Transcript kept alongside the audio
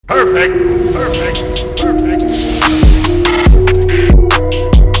Perfect. Perfect. Perfect.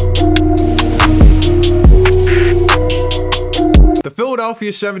 The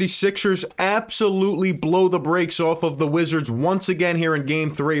Philadelphia 76ers absolutely blow the brakes off of the Wizards once again here in Game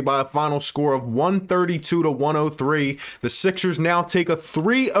 3 by a final score of 132 to 103. The Sixers now take a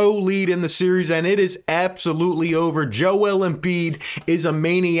 3-0 lead in the series, and it is absolutely over. Joel Embiid is a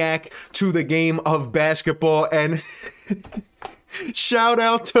maniac to the game of basketball, and shout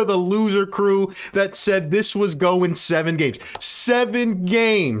out to the loser crew that said this was going 7 games. 7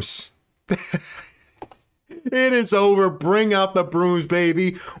 games! It is over. Bring out the brooms,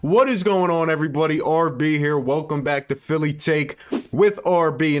 baby. What is going on, everybody? RB here. Welcome back to Philly Take with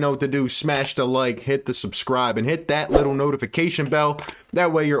RB. You know what to do. Smash the like, hit the subscribe, and hit that little notification bell.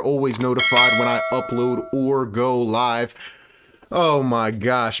 That way you're always notified when I upload or go live. Oh my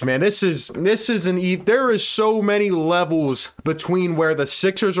gosh, man, there is so many levels between where the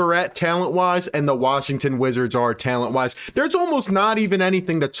Sixers are at talent-wise and the Washington Wizards are talent-wise. There's almost not even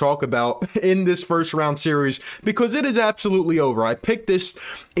anything to talk about in this first round series because it is absolutely over. I picked this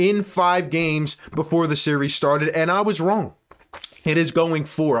in 5 games before the series started, and I was wrong. It is going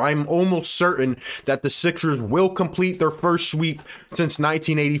 4. I'm almost certain that the Sixers will complete their first sweep since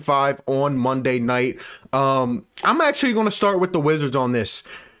 1985 on Monday night. I'm actually going to start with the Wizards on this.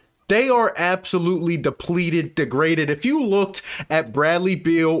 They are absolutely depleted, degraded. If you looked at Bradley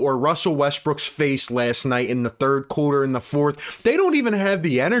Beal or Russell Westbrook's face last night in the third quarter and the fourth, they don't even have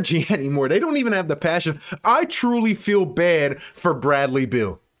the energy anymore. They don't even have the passion. I truly feel bad for Bradley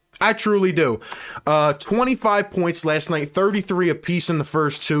Beal. I truly do. 25 points last night, 33 apiece in the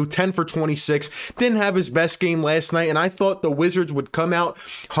first 2, 10 for 26. Didn't have his best game last night, and I thought the Wizards would come out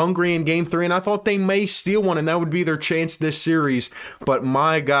hungry in Game 3, and I thought they may steal one, and that would be their chance this series. But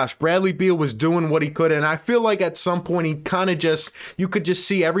my gosh, Bradley Beal was doing what he could, and I feel like at some point he kind of you could just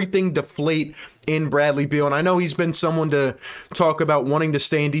see everything deflate in Bradley Beal, and I know he's been someone to talk about wanting to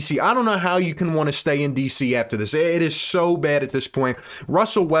stay in DC. I don't know how you can want to stay in DC after this. It is so bad at this point.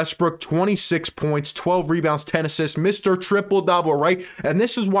 Russell Westbrook, 26 points, 12 rebounds, 10 assists, Mr. Triple-Double, right? And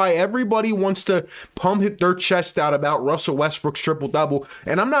this is why everybody wants to pump their chest out about Russell Westbrook's triple-double,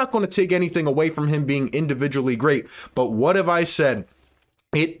 and I'm not going to take anything away from him being individually great, but what have I said?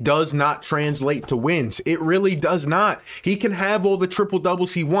 It does not translate to wins. It really does not. He can have all the triple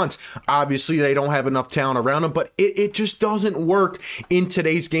doubles he wants. Obviously, they don't have enough talent around him, but it just doesn't work in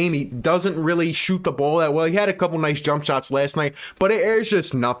today's game. He doesn't really shoot the ball that well. He had a couple nice jump shots last night, but it's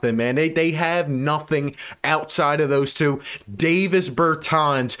just nothing, man. They have nothing outside of those two. Davis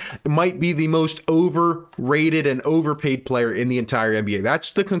Bertans might be the most overrated and overpaid player in the entire NBA. That's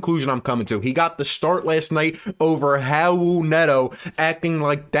the conclusion I'm coming to. He got the start last night over Raul Neto, acting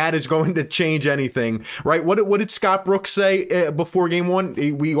like that is going to change anything, right? What did Scott Brooks say before Game 1?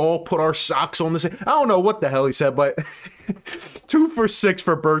 We all put our socks on the same. I don't know what the hell he said, but 2 for 6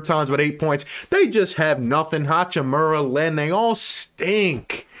 for Bertans with 8 points. They just have nothing. Hachimura, Len, they all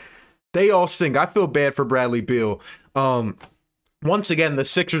stink. They all stink. I feel bad for Bradley Beal. Once again, the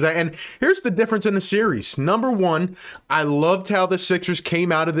Sixers, and here's the difference in the series. Number one, I loved how the Sixers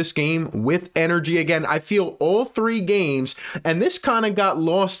came out of this game with energy again. I feel all 3 games, and this kind of got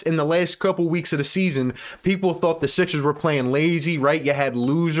lost in the last couple weeks of the season. People thought the Sixers were playing lazy, right? You had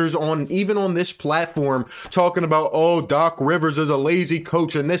losers even on this platform talking about, oh, Doc Rivers is a lazy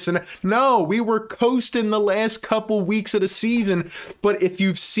coach and this and that. No, we were coasting the last couple weeks of the season, but if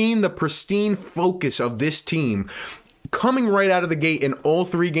you've seen the pristine focus of this team, coming right out of the gate in all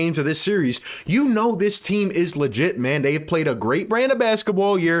 3 games of this series, you know this team is legit, man. They have played a great brand of basketball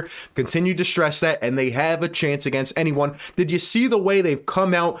all year, continue to stress that, and they have a chance against anyone. Did you see the way they've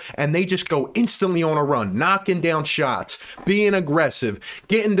come out and they just go instantly on a run, knocking down shots, being aggressive,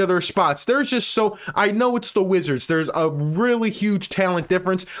 getting to their spots? I know it's the Wizards. There's a really huge talent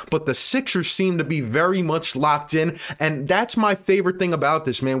difference, but the Sixers seem to be very much locked in, and that's my favorite thing about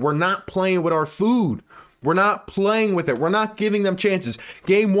this, man. We're not playing with our food. We're not playing with it. We're not giving them chances.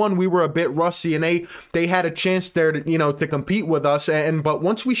 Game 1, we were a bit rusty, and they had a chance there to compete with us. But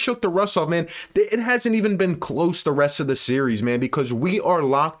once we shook the rust off, man, it hasn't even been close the rest of the series, man, because we are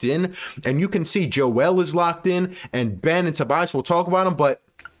locked in, and you can see Joel is locked in, and Ben and Tobias, we'll talk about them, but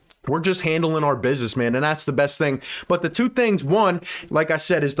we're just handling our business, man, and that's the best thing. But the two things, one, like I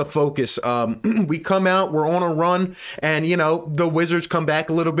said, is the focus. We come out, we're on a run, and, you know, the Wizards come back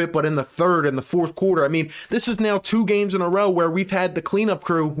a little bit, but in the third and the fourth quarter, I mean, this is now 2 games in a row where we've had the cleanup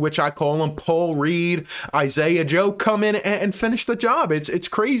crew, which I call them, Paul Reed, Isaiah Joe, come in and finish the job. It's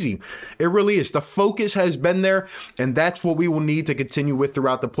crazy. It really is. The focus has been there, and that's what we will need to continue with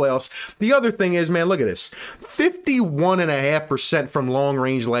throughout the playoffs. The other thing is, man, look at this. 51.5% from long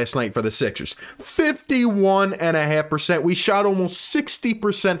range last night for the Sixers. 51.5%. We shot almost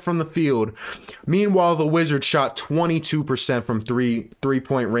 60% from the field. Meanwhile, the Wizards shot 22% from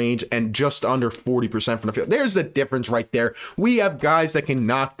three-point range and just under 40% from the field. There's the difference right there. We have guys that can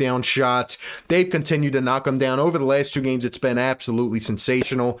knock down shots. They've continued to knock them down. Over the last 2 games, it's been absolutely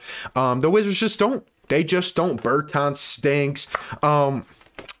sensational. The Wizards just don't. They just don't. Bertans stinks.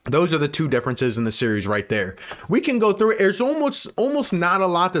 Those are the 2 differences in the series right there. We can go through it. There's almost not a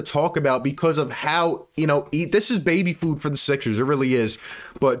lot to talk about because of how, you know, this is baby food for the Sixers. It really is.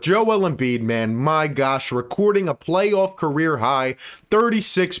 But Joel Embiid, man, my gosh, recording a playoff career high,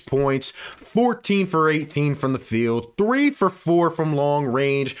 36 points, 14 for 18 from the field, 3 for 4 from long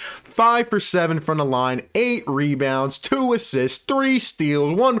range, 5 for 7 from the line, 8 rebounds, 2 assists, 3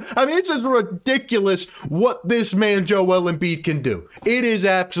 steals, 1. I mean, it's just ridiculous what this man Joel Embiid can do. It is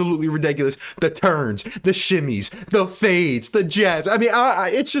absolutely ridiculous. The turns, the shimmies, the fades, the jabs. I mean,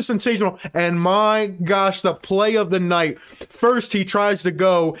 it's just sensational. And my gosh, the play of the night. First, he tries to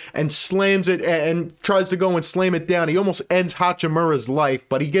go and slams it and tries to go and slam it down. He almost ends Hachimura's life,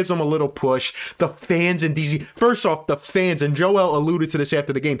 but he gives him a little push. The fans in DC, first off, the fans, and Joel alluded to this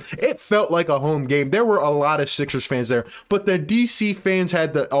after the game, it felt like a home game. There were a lot of Sixers fans there, but the DC fans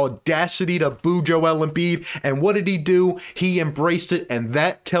had the audacity to boo Joel Embiid, and what did he do? He embraced it, and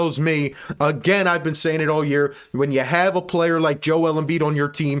that tells me, again, I've been saying it all year, when you have a player like Joel Embiid on your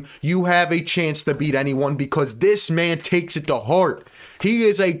team, you have a chance to beat anyone because this man takes it to heart. He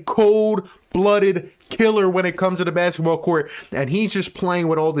is a cold-blooded killer when it comes to the basketball court, and he's just playing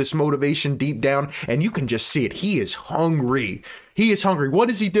with all this motivation deep down, and you can just see it. He is hungry. He is hungry. What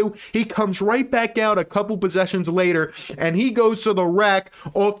does he do? He comes right back out a couple possessions later, and he goes to the rack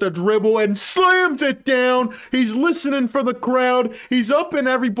off the dribble and slams it down. He's listening for the crowd. He's up in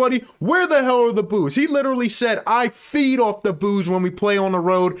everybody. Where the hell are the boos? He literally said, I feed off the boos when we play on the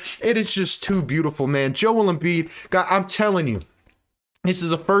road. It is just too beautiful, man. Joel Embiid, God, I'm telling you, this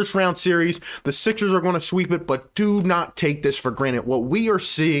is a first-round series. The Sixers are going to sweep it, but do not take this for granted. What we are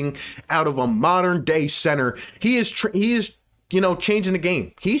seeing out of a modern-day center, he is changing the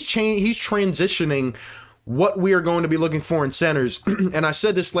game. He's transitioning what we are going to be looking for in centers. And I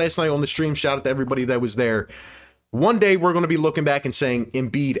said this last night on the stream. Shout out to everybody that was there. One day we're going to be looking back and saying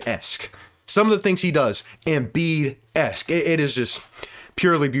Embiid-esque. Some of the things he does, Embiid-esque. It is just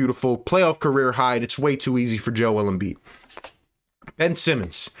purely beautiful. Playoff career high, and it's way too easy for Joel Embiid. Ben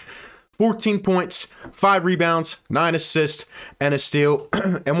Simmons, 14 points, 5 rebounds, 9 assists, and a steal.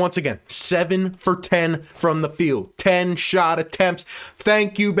 And once again, 7 for 10 from the field. 10 shot attempts.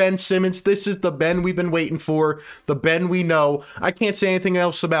 Thank you, Ben Simmons. This is the Ben we've been waiting for, the Ben we know. I can't say anything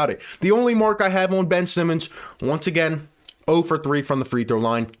else about it. The only mark I have on Ben Simmons, once again, 0 for 3 from the free throw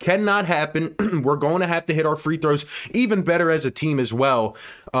line. Cannot happen. We're going to have to hit our free throws even better as a team as well.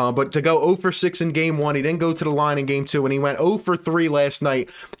 But to go 0 for 6 in game 1, he didn't go to the line in game 2, and he went 0 for 3 last night.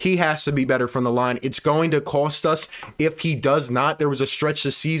 He has to be better from the line. It's going to cost us if he does not. There was a stretch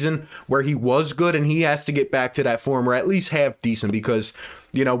this season where he was good, and he has to get back to that form or at least half decent because,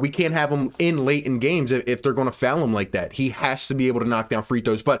 you know, we can't have him in late in games if they're going to foul him like that. He has to be able to knock down free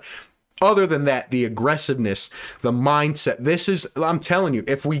throws. But other than that, the aggressiveness, the mindset, this is, I'm telling you,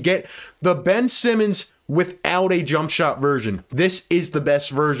 if we get the Ben Simmons without a jump shot version, this is the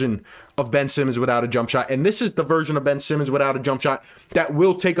best version of Ben Simmons without a jump shot. And this is the version of Ben Simmons without a jump shot that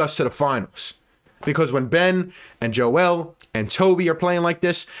will take us to the finals. Because when Ben and Joel and Toby are playing like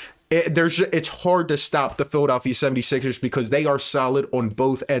this, it's hard to stop the Philadelphia 76ers because they are solid on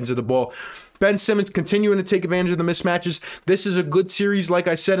both ends of the ball. Ben Simmons continuing to take advantage of the mismatches. This is a good series, like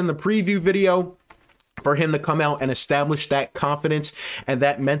I said in the preview video, for him to come out and establish that confidence and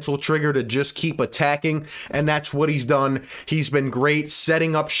that mental trigger to just keep attacking. And that's what he's done. He's been great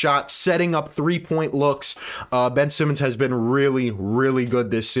setting up shots, setting up three-point looks. Ben Simmons has been really, really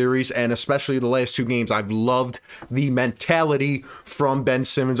good this series, and especially the last 2 games. I've loved the mentality from Ben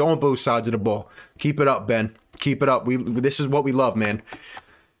Simmons on both sides of the ball. Keep it up, Ben. Keep it up. This is what we love, man.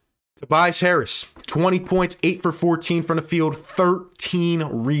 Tobias Harris, 20 points, 8 for 14 from the field, 13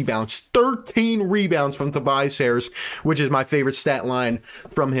 rebounds. 13 rebounds from Tobias Harris, which is my favorite stat line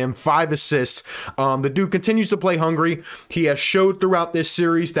from him. 5 assists. The dude continues to play hungry. He has showed throughout this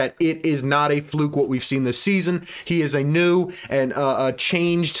series that it is not a fluke what we've seen this season. He is a new and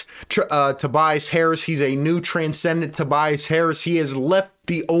changed Tobias Harris. He's a new transcendent Tobias Harris. He has left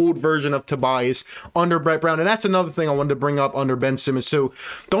the old version of Tobias under Brett Brown. And that's another thing I wanted to bring up under Ben Simmons. So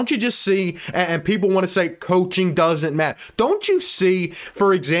don't you just see, and people want to say coaching doesn't matter. Don't you see,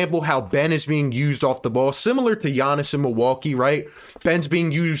 for example, how Ben is being used off the ball, similar to Giannis in Milwaukee, right? Ben's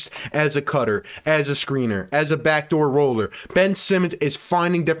being used as a cutter, as a screener, as a backdoor roller. Ben Simmons is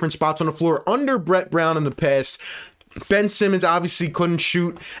finding different spots on the floor. Under Brett Brown in the past, Ben Simmons obviously couldn't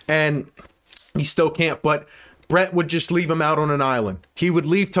shoot, and he still can't, but Brett would just leave him out on an island. He would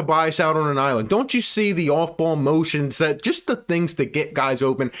leave Tobias out on an island. Don't you see the off-ball motions, that just the things that get guys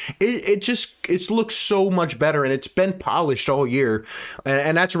open? It looks so much better, and it's been polished all year,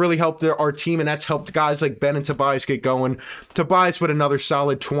 and that's really helped our team, and that's helped guys like Ben and Tobias get going. Tobias with another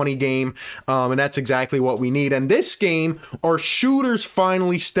solid 20 game, and that's exactly what we need. And this game, our shooters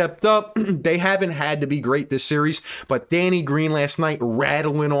finally stepped up. They haven't had to be great this series, but Danny Green last night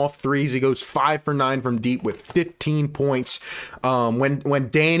rattling off threes. He goes 5 for 9 from deep with 15 points. When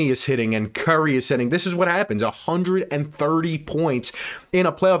Danny is hitting and Curry is hitting, this is what happens. 130 points in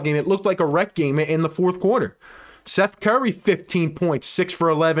a playoff game. It looked like a wreck game in the fourth quarter. Seth Curry, 15 points, 6 for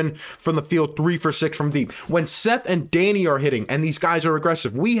 11 from the field, 3 for 6 from deep. When Seth and Danny are hitting and these guys are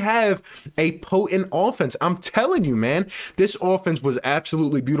aggressive, we have a potent offense. I'm telling you, man, this offense was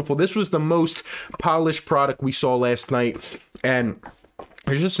absolutely beautiful. This was the most polished product we saw last night, and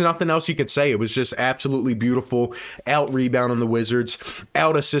there's just nothing else you could say. It was just absolutely beautiful. Out rebounding the Wizards,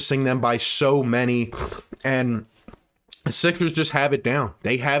 out assisting them by so many, and the Sixers just have it down.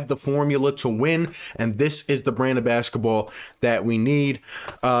 They have the formula to win, and this is the brand of basketball that we need.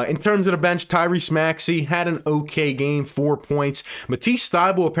 In terms of the bench, Tyrese Maxey had an okay game, 4 points. Matisse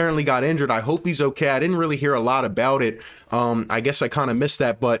Thybulle apparently got injured. I hope he's okay. I didn't really hear a lot about it. I guess I kind of missed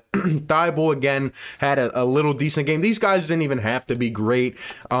that, but Thybulle again had a little decent game. These guys didn't even have to be great.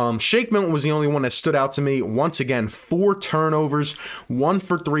 Shake Milton was the only one that stood out to me. Once again, 4 turnovers, 1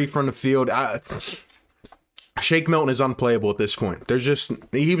 for 3 from the field. Shake Milton is unplayable at this point. There's just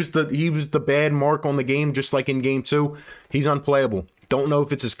he was the bad mark on the game, just like in game 2. He's unplayable. Don't know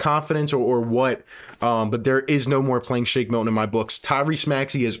if it's his confidence or what, but there is no more playing Shake Milton in my books. Tyrese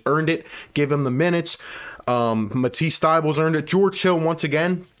Maxey has earned it. Give him the minutes. Matisse Thybulle's earned it. George Hill, once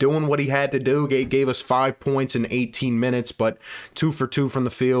again, doing what he had to do. Gave us 5 points in 18 minutes, but 2 for 2 from the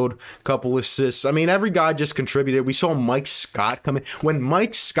field, couple assists. I mean, every guy just contributed. We saw Mike Scott come in. When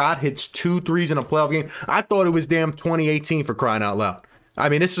Mike Scott hits 2 threes in a playoff game, I thought it was damn 2018 for crying out loud. I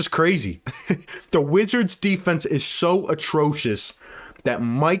mean, this is crazy. The Wizards' defense is so atrocious that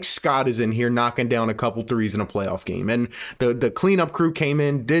Mike Scott is in here knocking down a couple threes in a playoff game. And the cleanup crew came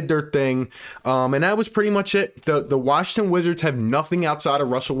in, did their thing, and that was pretty much it. The Washington Wizards have nothing outside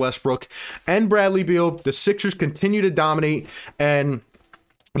of Russell Westbrook and Bradley Beal. The Sixers continue to dominate, and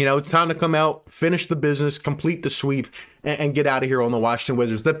you know, it's time to come out, finish the business, complete the sweep, and get out of here on the Washington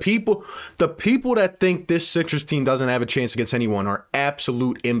Wizards. The people that think this Sixers team doesn't have a chance against anyone are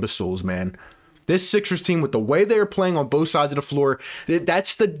absolute imbeciles, man. This Sixers team, with the way they're playing on both sides of the floor,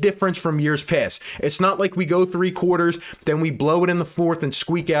 that's the difference from years past. It's not like we go 3 quarters, then we blow it in the fourth and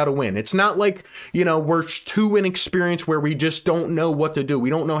squeak out a win. It's not like, you know, we're too inexperienced where we just don't know what to do.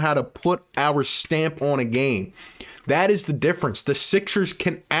 We don't know how to put our stamp on a game. That is the difference. The Sixers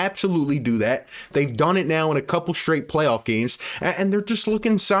can absolutely do that. They've done it now in a couple straight playoff games, and they're just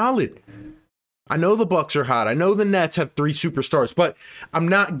looking solid. I know the Bucks are hot. I know the Nets have 3 superstars, but I'm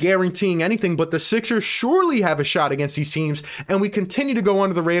not guaranteeing anything. But the Sixers surely have a shot against these teams, and we continue to go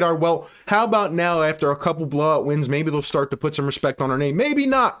under the radar. Well, how about now, after a couple blowout wins, maybe they'll start to put some respect on our name. Maybe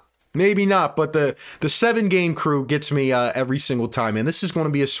not. Maybe not, but the 7-game crew gets me every single time, and this is going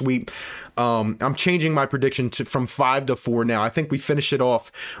to be a sweep. I'm changing my prediction from 5 to 4 now. I think we finish it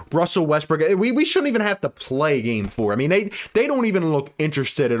off. Russell Westbrook, we shouldn't even have to play game 4. I mean, they don't even look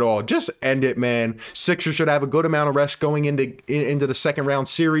interested at all. Just end it, man. Sixers should have a good amount of rest going into the second round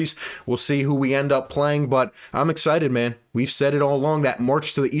series. We'll see who we end up playing, but I'm excited, man. We've said it all along. That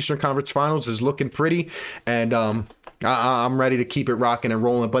march to the Eastern Conference Finals is looking pretty, and I'm ready to keep it rocking and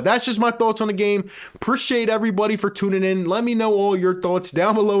rolling. But that's just my thoughts on the game. Appreciate everybody for tuning in. Let me know all your thoughts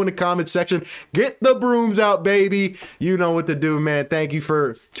down below in the comment section. Get the brooms out, baby. You know what to do, man. Thank you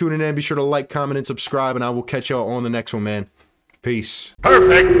for tuning in. Be sure to like, comment, and subscribe, and I will catch y'all on the next one, man. Peace.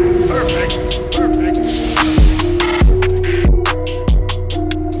 Perfect.